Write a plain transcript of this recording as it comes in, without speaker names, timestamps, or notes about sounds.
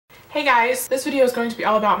Hey guys, this video is going to be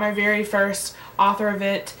all about my very first author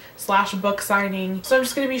event slash book signing. So I'm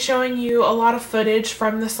just going to be showing you a lot of footage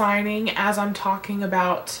from the signing as I'm talking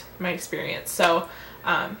about my experience. So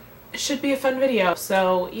it should be a fun video.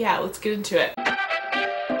 So yeah, let's get into it.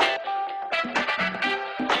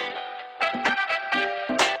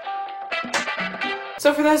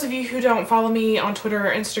 So for those of you who don't follow me on Twitter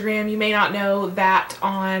or Instagram, you may not know that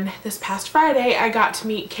on this past Friday I got to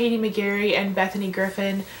meet Katie Mcgarry and Bethany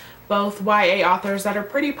Griffin, both YA authors that are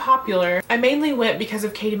pretty popular. I mainly went because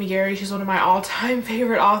of Katie Mcgarry. She's one of my all-time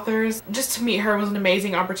favorite authors. Just to meet her was an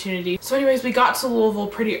amazing opportunity. So anyways, we got to Louisville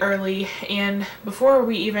pretty early, and before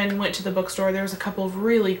we even went to the bookstore, there was a couple of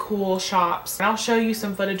really cool shops. And I'll show you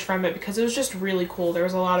some footage from it because it was just really cool. There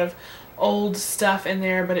was a lot of old stuff in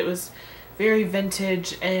there, but it was very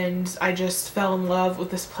vintage, and I just fell in love with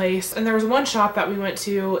this place. And there was one shop that we went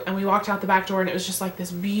to, and we walked out the back door, and it was just like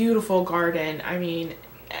this beautiful garden. I mean,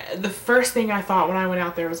 the first thing I thought when I went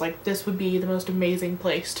out there was like, this would be the most amazing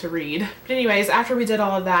place to read. But anyways, after we did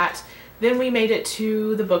all of that, then we made it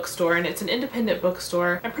to the bookstore, and it's an independent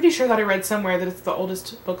bookstore. I'm pretty sure that I read somewhere that it's the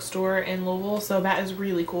oldest bookstore in Louisville, so that is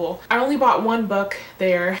really cool. I only bought one book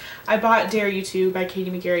there. I bought Dare You To by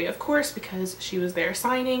Katie Mcgarry, of course, because she was there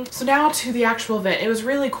signing. So now to the actual event. It was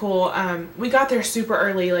really cool. We got there super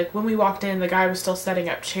early. Like when we walked in, the guy was still setting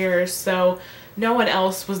up chairs, so no one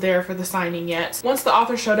else was there for the signing yet. Once the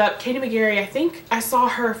author showed up, Katie Mcgarry, I think I saw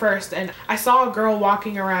her first, and I saw a girl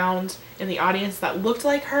walking around in the audience that looked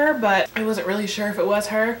like her, but I wasn't really sure if it was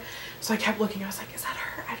her. So I kept looking. I was like, is that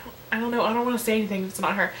her? I don't know. I don't want to say anything if it's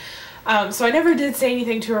not her. So I never did say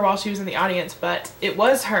anything to her while she was in the audience, but it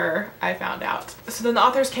was her, I found out. So then the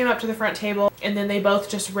authors came up to the front table, and then they both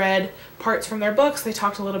just read parts from their books. They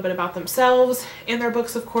talked a little bit about themselves and their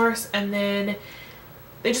books, of course, and then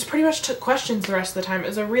they just pretty much took questions the rest of the time. It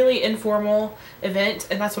was a really informal event,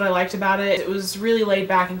 and that's what I liked about it. It was really laid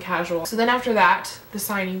back and casual. So then after that, the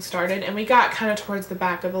signing started, and we got kind of towards the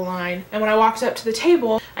back of the line. And when I walked up to the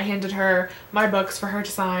table, I handed her my books for her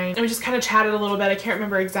to sign, and we just kind of chatted a little bit. I can't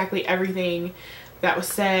remember exactly everything that was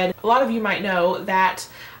said. A lot of you might know that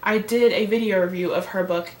I did a video review of her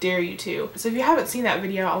book, Dare You To. So if you haven't seen that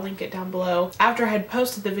video, I'll link it down below. After I had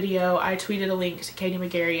posted the video, I tweeted a link to Katie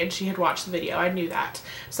Mcgarry, and she had watched the video. I knew that.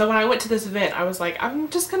 So when I went to this event, I was like, I'm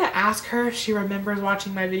just gonna ask her if she remembers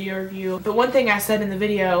watching my video review. But one thing I said in the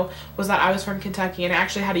video was that I was from Kentucky, and I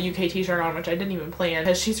actually had a UK t-shirt on, which I didn't even plan,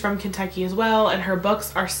 because she's from Kentucky as well, and her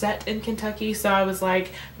books are set in Kentucky, so I was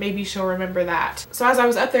like, maybe she'll remember that. So as I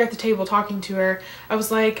was up there at the table talking to her, I was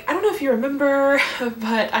like, I don't know if you remember,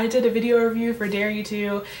 but I did a video review for Dare You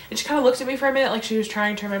To, and she kind of looked at me for a minute like she was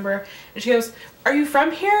trying to remember, and she goes, are you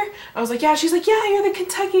from here? I was like, yeah. She's like, yeah, you're the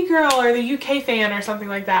Kentucky girl or the UK fan or something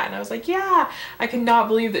like that. And I was like, yeah. I could not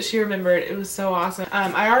believe that she remembered. It was so awesome.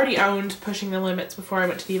 I already owned Pushing the Limits before I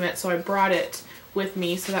went to the event, so I brought it with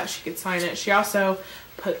me so that she could sign it. She also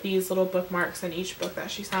put these little bookmarks in each book that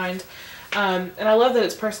she signed. And I love that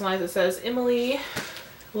it's personalized. It says, Emily,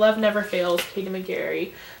 Love Never Fails, Katie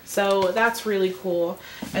Mcgarry. So that's really cool.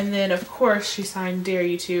 And then of course she signed Dare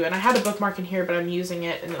You To, and I had a bookmark in here, but I'm using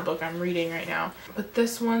it in the book I'm reading right now. But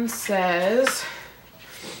this one says,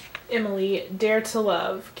 Emily, Dare to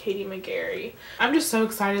Love, Katie Mcgarry. I'm just so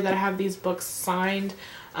excited that I have these books signed.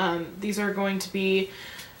 These are going to be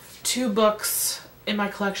 2 books in my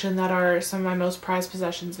collection that are some of my most prized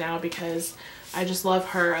possessions now, because I just love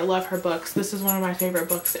her. I love her books. This is one of my favorite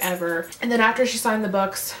books ever. And then after she signed the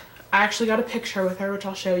books, I actually got a picture with her, which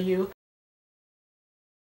I'll show you.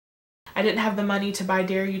 I didn't have the money to buy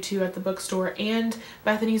Dare You To at the bookstore and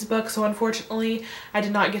Bethany's book, so unfortunately I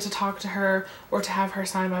did not get to talk to her or to have her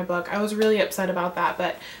sign my book. I was really upset about that,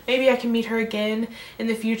 but maybe I can meet her again in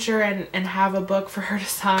the future and have a book for her to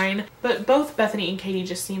sign. But both Bethany and Katie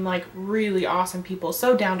just seem like really awesome people,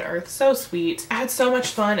 so down to earth, so sweet. I had so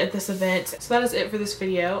much fun at this event. So that is it for this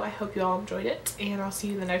video. I hope you all enjoyed it, and I'll see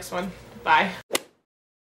you in the next one. Bye.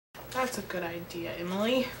 That's a good idea,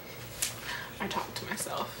 Emily. I talk to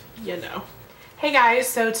myself, you know. Hey guys,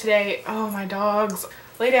 so today, oh, my dogs,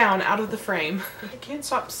 lay down out of the frame. I can't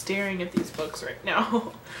stop staring at these books right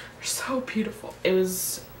now. They're so beautiful. It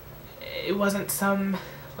wasn't some,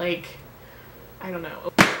 like, I don't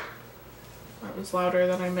know. That was louder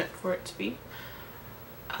than I meant for it to be.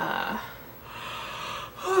 Oh,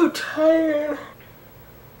 tired.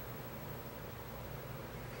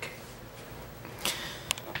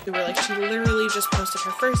 We were like, she literally just posted her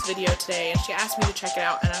first video today, and she asked me to check it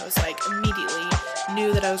out, and I was like, immediately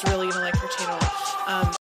knew that I was really gonna like her channel.